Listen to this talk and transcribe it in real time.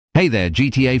Hey there,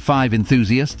 GTA 5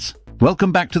 enthusiasts.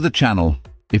 Welcome back to the channel.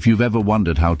 If you've ever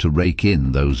wondered how to rake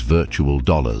in those virtual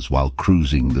dollars while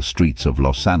cruising the streets of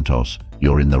Los Santos,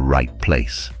 you're in the right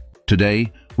place.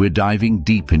 Today, we're diving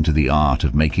deep into the art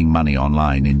of making money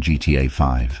online in GTA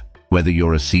 5. Whether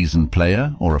you're a seasoned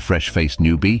player or a fresh-faced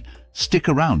newbie, stick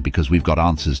around because we've got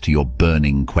answers to your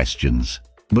burning questions.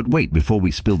 But wait, before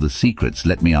we spill the secrets,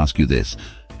 let me ask you this.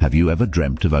 Have you ever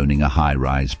dreamt of owning a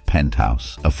high-rise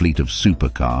penthouse, a fleet of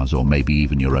supercars, or maybe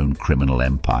even your own criminal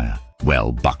empire?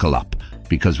 Well, buckle up,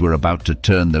 because we're about to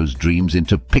turn those dreams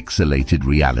into pixelated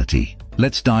reality.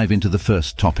 Let's dive into the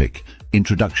first topic,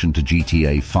 Introduction to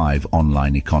GTA 5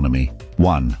 Online Economy.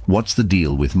 1. What's the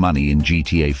deal with money in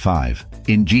GTA 5?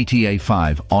 In GTA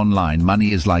 5, online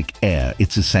money is like air,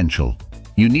 it's essential.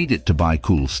 You need it to buy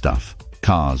cool stuff.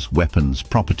 Cars, weapons,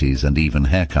 properties, and even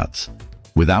haircuts.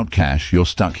 Without cash, you're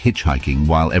stuck hitchhiking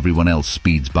while everyone else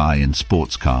speeds by in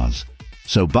sports cars.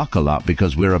 So buckle up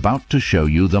because we're about to show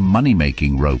you the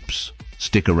money-making ropes.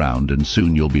 Stick around and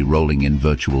soon you'll be rolling in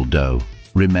virtual dough.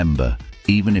 Remember,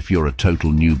 even if you're a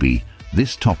total newbie,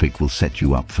 this topic will set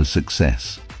you up for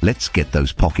success. Let's get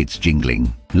those pockets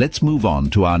jingling. Let's move on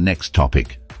to our next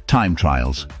topic, time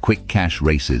trials, quick cash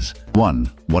races.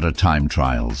 1. What are time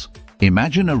trials?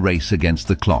 Imagine a race against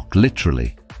the clock,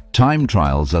 literally. Time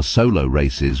trials are solo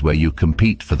races where you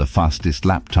compete for the fastest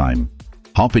lap time.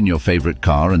 Hop in your favorite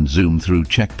car and zoom through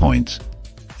checkpoints.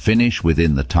 Finish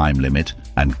within the time limit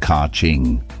and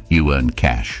ka-ching, you earn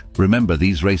cash. Remember,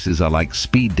 these races are like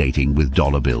speed dating with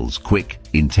dollar bills, quick,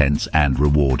 intense, and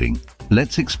rewarding.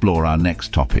 Let's explore our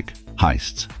next topic,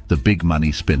 heists, the big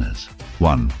money spinners.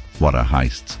 1. What are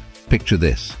heists? Picture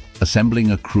this,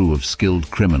 assembling a crew of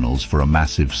skilled criminals for a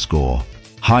massive score.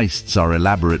 Heists are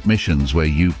elaborate missions where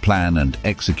you plan and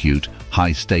execute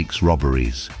high-stakes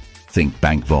robberies. Think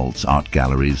bank vaults, art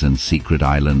galleries, and secret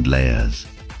island lairs.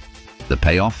 The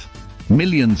payoff?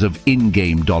 Millions of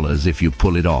in-game dollars if you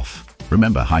pull it off.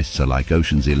 Remember, heists are like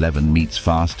Ocean's 11 meets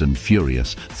Fast and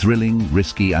Furious, thrilling,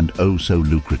 risky, and oh so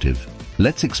lucrative.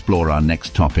 Let's explore our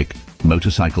next topic,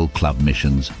 motorcycle club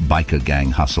missions, biker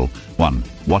gang hustle. 1.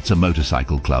 What's a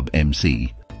motorcycle club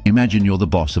MC? Imagine you're the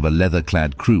boss of a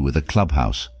leather-clad crew with a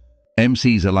clubhouse.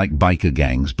 MCs are like biker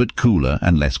gangs, but cooler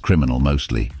and less criminal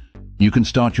mostly. You can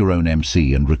start your own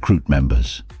MC and recruit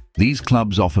members. These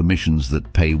clubs offer missions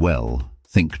that pay well.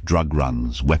 Think drug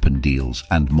runs, weapon deals,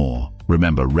 and more.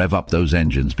 Remember, rev up those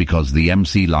engines because the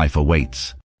MC life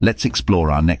awaits. Let's explore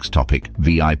our next topic,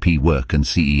 VIP work and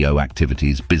CEO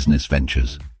activities, business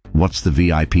ventures. What's the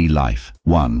VIP life?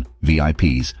 1.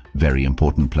 VIPs, very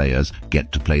important players, get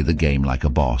to play the game like a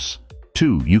boss.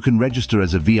 2. You can register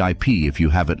as a VIP if you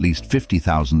have at least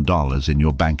 $50,000 in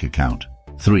your bank account.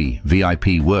 3.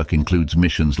 VIP work includes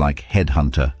missions like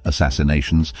headhunter,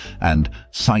 assassinations, and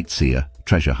sightseer,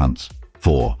 treasure hunts.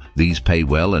 4. These pay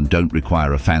well and don't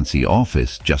require a fancy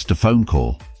office, just a phone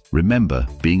call. Remember,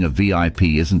 being a VIP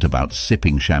isn't about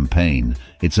sipping champagne,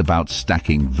 it's about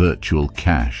stacking virtual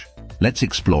cash. Let's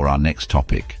explore our next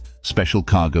topic, special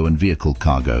cargo and vehicle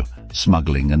cargo,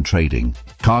 smuggling and trading.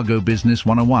 Cargo Business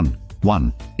 101.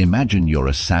 1. Imagine you're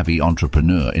a savvy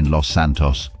entrepreneur in Los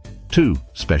Santos. 2.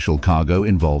 Special cargo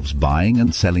involves buying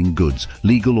and selling goods,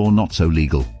 legal or not so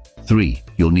legal. 3.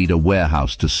 You'll need a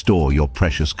warehouse to store your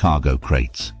precious cargo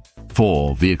crates.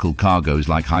 4. Vehicle cargo is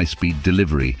like high-speed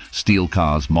delivery, steal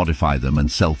cars, modify them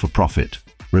and sell for profit.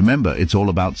 Remember, it's all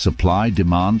about supply,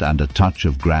 demand, and a touch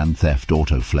of Grand Theft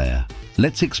Auto flair.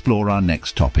 Let's explore our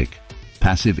next topic,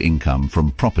 passive income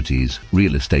from properties,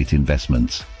 real estate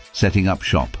investments. Setting up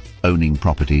shop, owning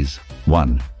properties.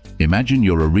 1. Imagine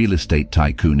you're a real estate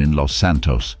tycoon in Los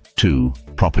Santos. 2.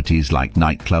 Properties like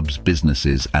nightclubs,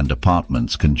 businesses, and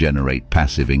apartments can generate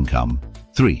passive income.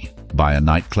 3. Buy a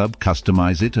nightclub,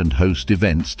 customize it, and host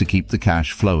events to keep the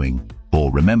cash flowing. 4.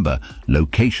 Remember,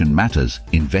 location matters.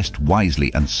 Invest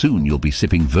wisely and soon you'll be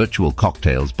sipping virtual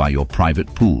cocktails by your private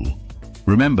pool.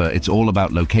 Remember, it's all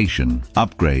about location,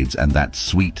 upgrades, and that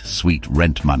sweet, sweet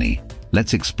rent money.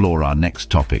 Let's explore our next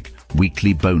topic,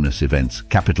 weekly bonus events,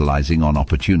 capitalizing on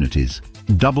opportunities.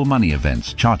 Double money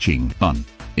events, cha-ching, fun.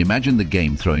 Imagine the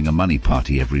game throwing a money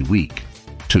party every week.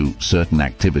 2. Certain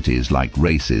activities like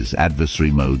races,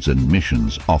 adversary modes, and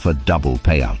missions offer double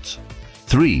payouts.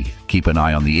 3. Keep an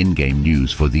eye on the in-game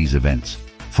news for these events.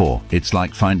 4. It's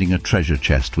like finding a treasure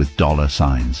chest with dollar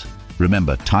signs.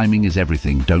 Remember, timing is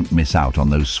everything. Don't miss out on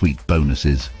those sweet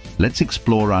bonuses. Let's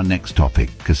explore our next topic,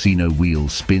 casino wheel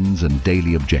spins and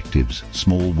daily objectives.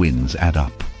 Small wins add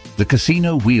up. The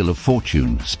casino wheel of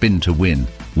fortune, spin to win.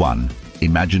 1.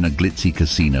 Imagine a glitzy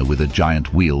casino with a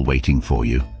giant wheel waiting for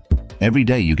you. Every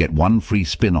day you get one free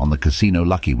spin on the casino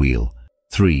lucky wheel.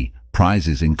 3.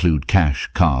 Prizes include cash,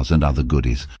 cars, and other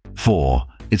goodies. 4.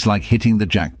 It's like hitting the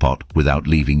jackpot without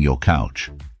leaving your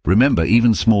couch. Remember,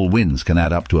 even small wins can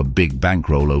add up to a big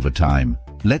bankroll over time.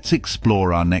 Let's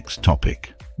explore our next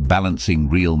topic: balancing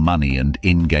real money and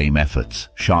in-game efforts,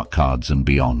 shark cards and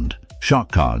beyond.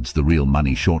 Shark cards, the real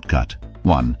money shortcut.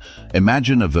 1.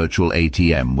 Imagine a virtual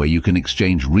ATM where you can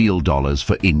exchange real dollars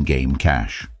for in-game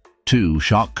cash. 2.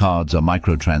 Shark cards are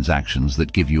microtransactions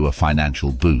that give you a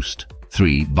financial boost.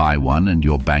 3. Buy one and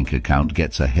your bank account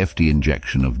gets a hefty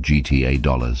injection of GTA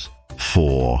dollars.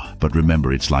 4. But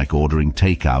remember, it's like ordering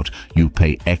takeout, you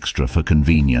pay extra for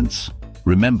convenience.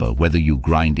 Remember, whether you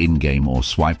grind in-game or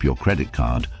swipe your credit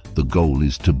card, the goal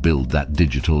is to build that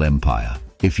digital empire.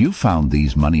 If you found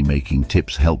these money-making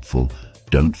tips helpful,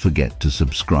 don't forget to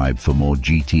subscribe for more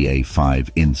GTA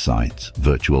 5 insights,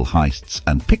 virtual heists,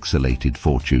 and pixelated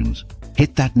fortunes.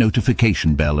 Hit that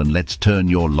notification bell and let's turn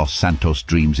your Los Santos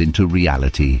dreams into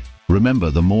reality. Remember,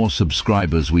 the more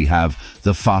subscribers we have,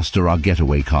 the faster our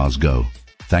getaway cars go.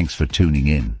 Thanks for tuning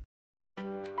in.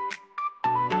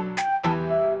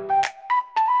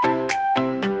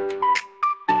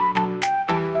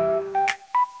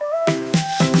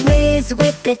 Whiz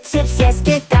with the tips, yes,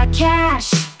 get that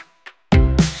cash.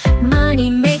 Money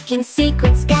making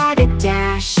secrets, got